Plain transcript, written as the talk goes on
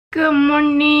Good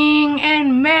morning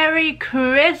and Merry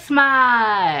Christmas!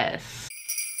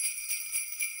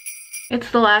 It's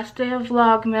the last day of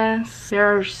vlogmas.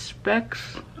 There are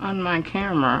specks on my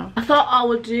camera. I thought I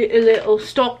would do a little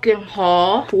stocking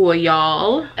haul for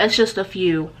y'all. It's just a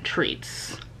few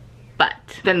treats.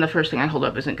 But then the first thing I hold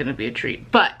up isn't gonna be a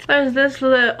treat. But there's this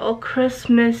little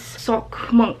Christmas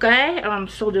sock monkey. I'm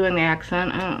still doing the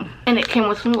accent. And it came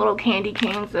with some little candy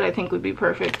canes that I think would be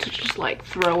perfect to just like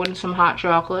throw in some hot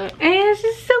chocolate. And it's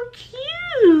just so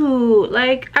cute.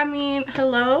 Like, I mean,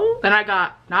 hello? Then I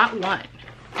got not one,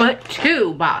 but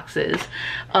 2 boxes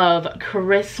of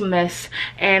Christmas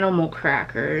animal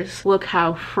crackers. Look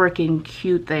how freaking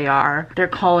cute they are. They're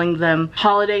calling them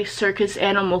Holiday Circus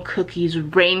Animal Cookies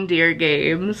Reindeer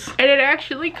Games. And it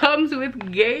actually comes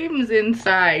with games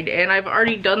inside. And I've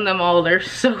already done them all. They're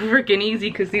so freaking easy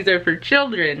because these are for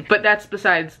children. But that's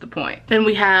besides the point. Then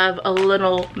we have a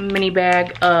little mini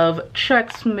bag of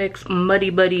Chex Mix Muddy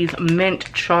Buddies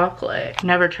Mint Chocolate.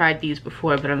 Never tried these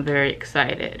before, but I'm very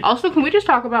excited. Also, can we just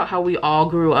talk about how we all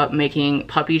grew up making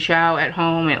puppy chow at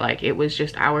home and like it was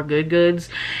just our good goods,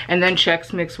 and then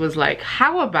Chex Mix was like,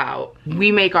 how about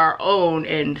we make our own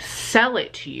and sell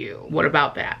it to you? What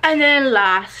about that? And then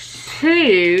last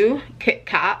 2 Kit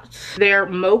Kats. They're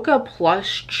mocha plus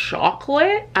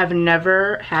chocolate. I've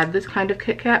never had this kind of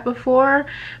Kit Kat before,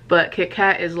 but Kit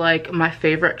Kat is like my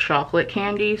favorite chocolate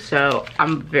candy, so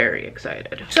I'm very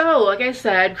excited. So like I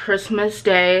said, Christmas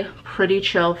Day, pretty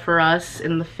chill for us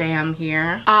in the fam here.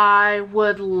 I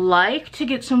would like to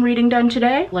get some reading done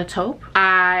today. Let's hope.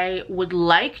 I would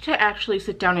like to actually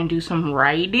sit down and do some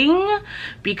writing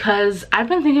because I've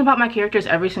been thinking about my characters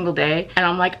every single day and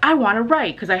I'm like, I want to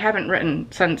write because I haven't written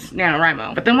since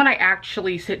NaNoWriMo. But then when I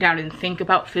actually sit down and think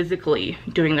about physically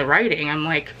doing the writing, I'm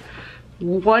like,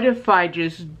 what if I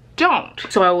just don't?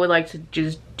 So I would like to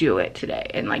just do it today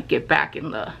and like get back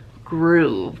in the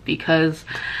groove because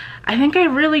I think I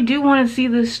really do want to see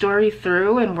this story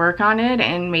through and work on it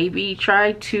and maybe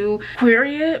try to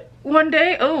query it one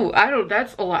day. Oh,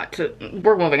 that's a lot to,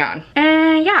 we're moving on.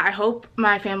 And yeah, I hope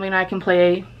my family and I can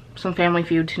play some Family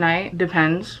Feud tonight.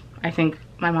 Depends. I think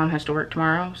my mom has to work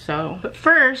tomorrow, so. But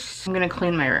first, I'm gonna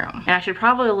clean my room. And I should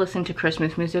probably listen to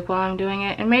Christmas music while I'm doing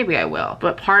it, and maybe I will.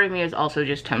 But part of me is also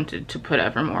just tempted to put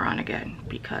Evermore on again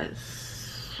because...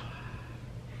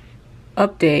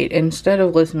 Update, instead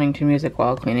of listening to music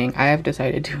while cleaning, I have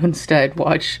decided to instead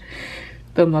watch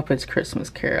The Muppets Christmas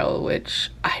Carol, which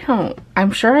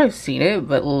I'm sure I've seen it,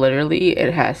 but literally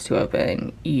it has to have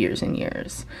been years and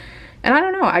years. And I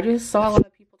don't know, I just saw a lot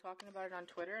of people talking about it on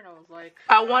Twitter and I was like,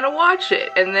 I want to watch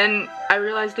it. And then I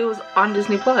realized it was on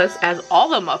Disney Plus, as all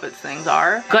the Muppets things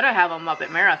are. Gonna have a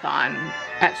Muppet marathon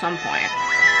at some point.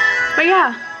 But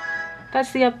yeah,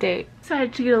 that's the update.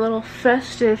 Decided to get a little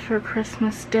festive for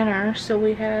Christmas dinner, so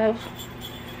we have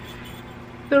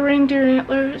the reindeer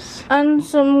antlers and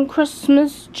some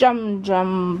Christmas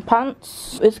jam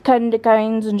pants with candy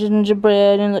canes and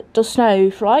gingerbread and little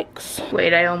snowflakes.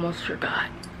 Wait, I almost forgot.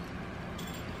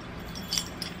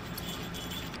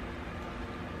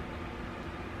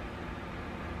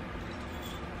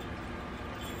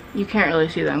 You can't really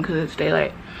see them because it's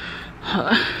daylight.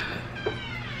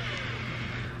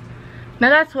 Now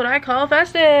that's what I call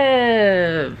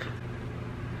festive.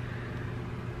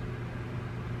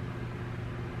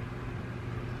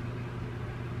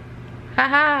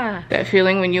 Haha. That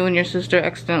feeling when you and your sister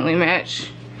accidentally match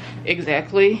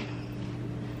exactly.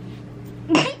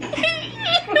 I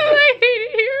hate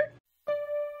it here.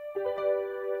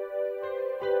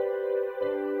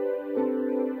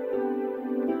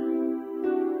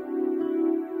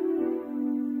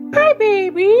 Hi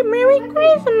baby, Merry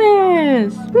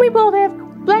Christmas! We both have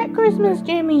black Christmas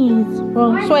jimmies.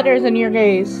 Well, sweaters in your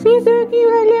case. You're so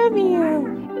cute, I love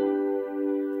you.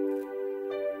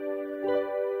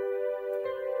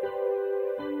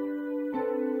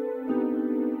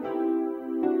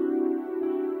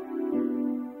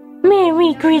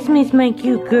 Merry Christmas, my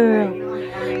cute girl.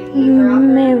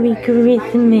 Merry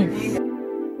Christmas.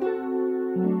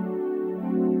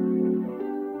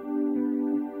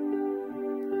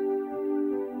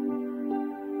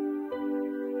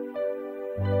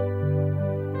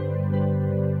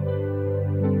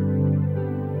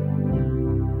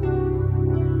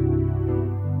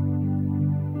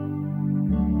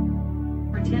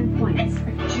 For 10 points.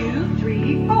 2,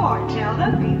 3, 4. Tell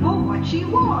the people what she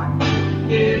wore.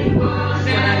 It was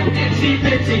an itsy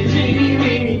bitsy teeny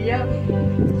weeny. Yep.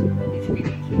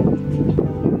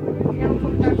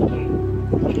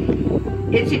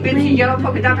 Itsy bitsy yellow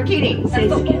polka dot bikini.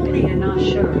 Says only and not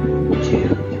sure.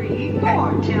 2, 3,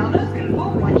 4. Tell the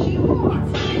people what she wore.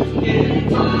 It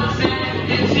was an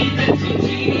itsy bitsy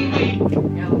teeny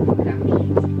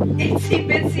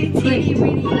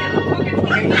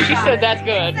So that's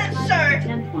good. Sure.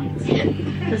 10 points.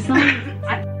 The song.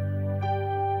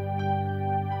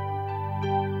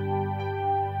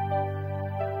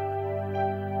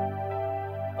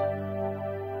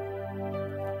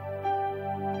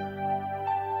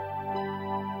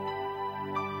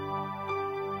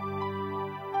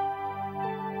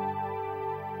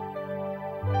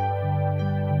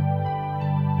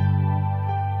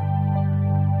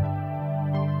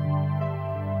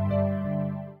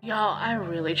 Y'all, I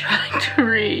really tried to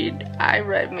read. I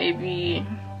read maybe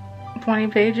 20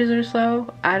 pages or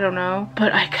so. I don't know.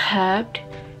 But I kept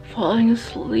falling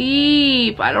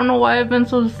asleep. I don't know why I've been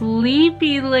so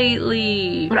sleepy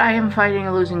lately. But I am fighting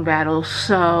a losing battle,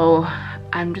 so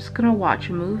I'm just gonna watch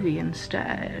a movie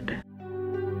instead.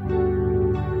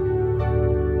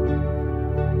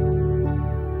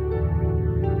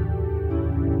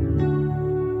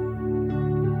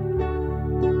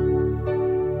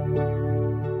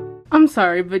 I'm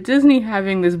sorry, but Disney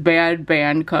having this bad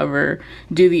band cover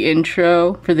do the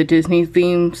intro for the Disney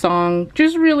theme song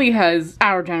just really has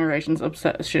our generation's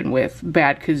obsession with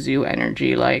bad kazoo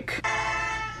energy. Like,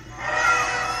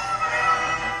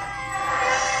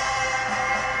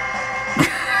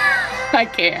 I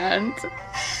can't.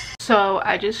 So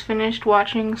I just finished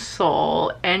watching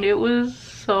Soul and it was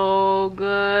so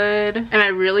good, and I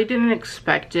really didn't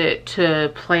expect it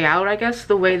to play out, I guess,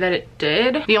 the way that it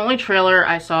did. The only trailer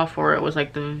I saw for it was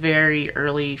like the very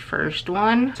early first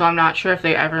one, so I'm not sure if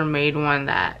they ever made one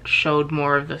that showed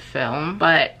more of the film,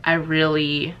 but I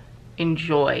really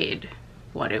enjoyed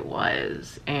what it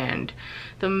was, and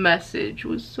the message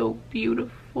was so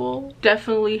beautiful.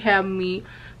 Definitely had me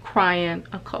crying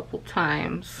a couple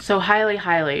times, so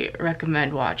highly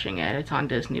recommend watching it. It's on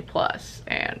Disney Plus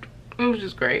and it was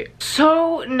just great.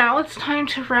 So now it's time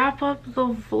to wrap up the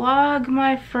vlog,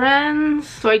 my friends.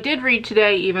 So I did read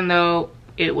today, even though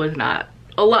it was not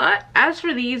a lot. As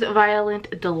for these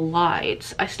Violent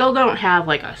Delights, I still don't have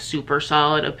like a super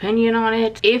solid opinion on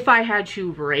it. If I had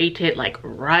to rate it like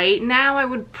right now, I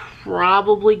would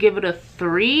probably give it a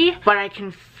 3, but I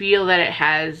can feel that it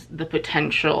has the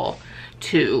potential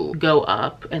to go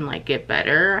up and like get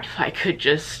better. If I could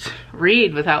just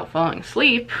read without falling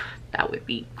asleep, that would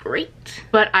be great.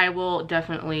 But I will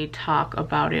definitely talk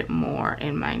about it more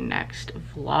in my next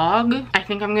vlog. I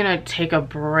think I'm gonna take a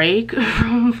break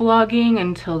from vlogging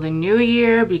until the new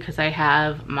year because I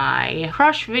have my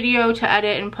crush video to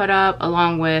edit and put up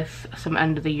along with some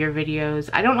end of the year videos.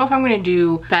 I don't know if I'm gonna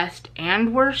do best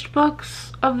and worst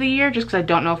books of the year just because I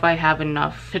don't know if I have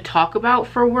enough to talk about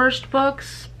for worst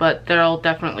books, but there'll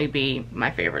definitely be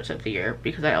my favorites of the year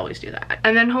because I always do that.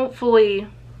 And then hopefully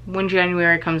when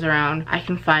January comes around, I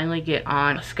can finally get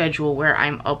on a schedule where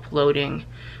I'm uploading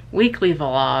weekly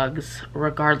vlogs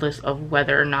regardless of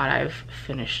whether or not I've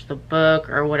finished the book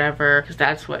or whatever, because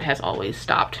that's what has always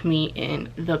stopped me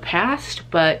in the past.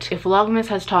 But if Vlogmas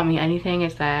has taught me anything,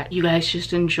 is that you guys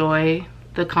just enjoy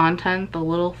the content, the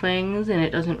little things, and it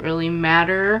doesn't really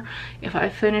matter if I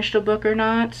finished a book or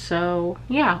not. So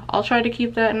yeah, I'll try to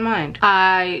keep that in mind.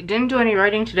 I didn't do any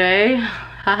writing today,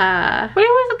 haha, but it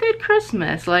was a good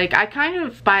Christmas. Like, I kind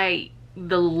of by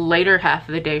the later half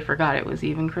of the day forgot it was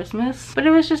even Christmas, but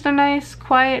it was just a nice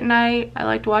quiet night. I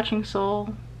liked watching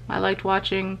Soul. I liked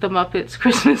watching The Muppets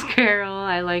Christmas Carol.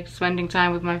 I liked spending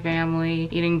time with my family,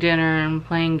 eating dinner and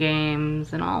playing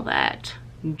games and all that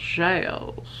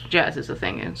jazz. Jazz is a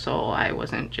thing in Soul. I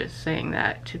wasn't just saying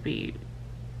that to be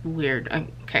weird.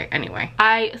 Okay, anyway,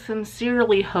 I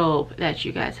sincerely hope that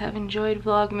you guys have enjoyed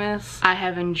Vlogmas. I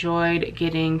have enjoyed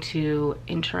getting to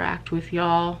interact with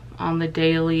y'all on the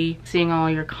daily, seeing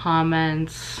all your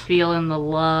comments, feeling the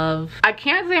love. I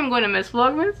can't say I'm going to miss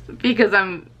Vlogmas because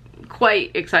I'm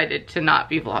quite excited to not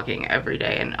be vlogging every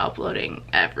day and uploading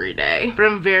every day, but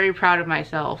I'm very proud of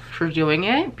myself for doing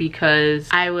it because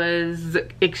I was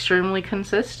extremely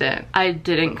consistent. I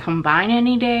didn't combine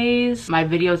any days. My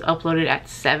videos uploaded at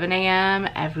 7 a.m.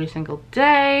 every single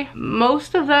day.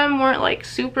 Most of them weren't like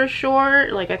super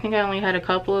short. Like, I think I only had a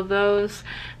couple of those.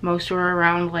 Most were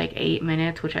around like 8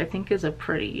 minutes, which I think is a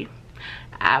pretty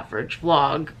average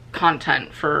vlog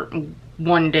content for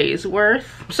one day's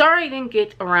worth. Sorry I didn't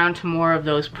get around to more of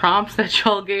those prompts that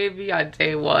y'all gave me on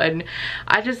day one.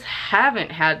 I just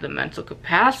haven't had the mental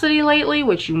capacity lately,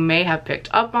 which you may have picked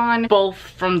up on, both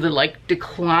from the like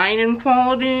decline in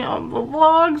quality of the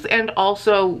vlogs and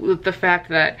also with the fact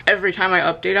that every time I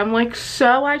update I'm like,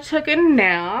 so I took a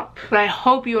nap. But I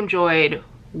hope you enjoyed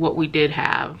what we did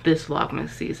have this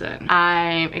Vlogmas season.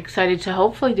 I'm excited to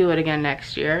hopefully do it again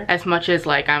next year, as much as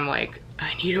like I'm like,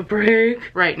 I need a break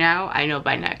right now. I know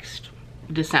by next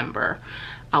December,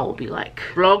 I will be like,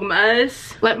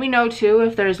 vlogmas. Let me know too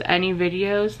if there's any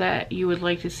videos that you would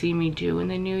like to see me do in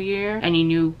the new year. Any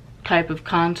new type of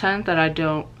content that I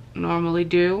don't normally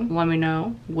do. Let me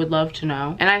know. Would love to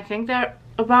know. And I think that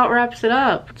about wraps it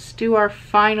up. Let's do our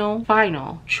final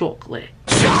chocolate.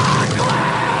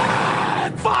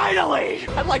 Finally!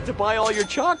 I'd like to buy all your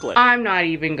chocolate. I'm not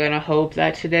even gonna hope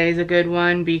that today's a good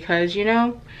one because, you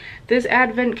know, this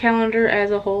advent calendar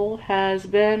as a whole has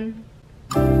been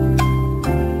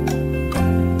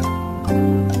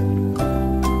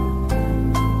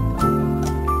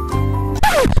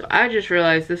so I just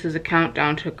realized this is a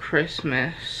countdown to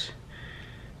Christmas.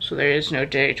 So there is no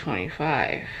day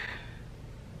 25.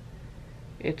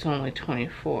 It's only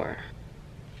 24.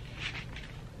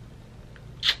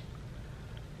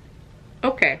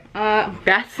 Okay,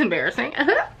 that's embarrassing.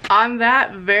 On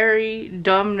that very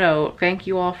dumb note, thank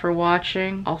you all for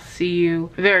watching. I'll see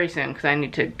you very soon because I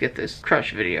need to get this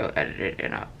crush video edited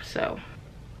and up, so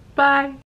bye.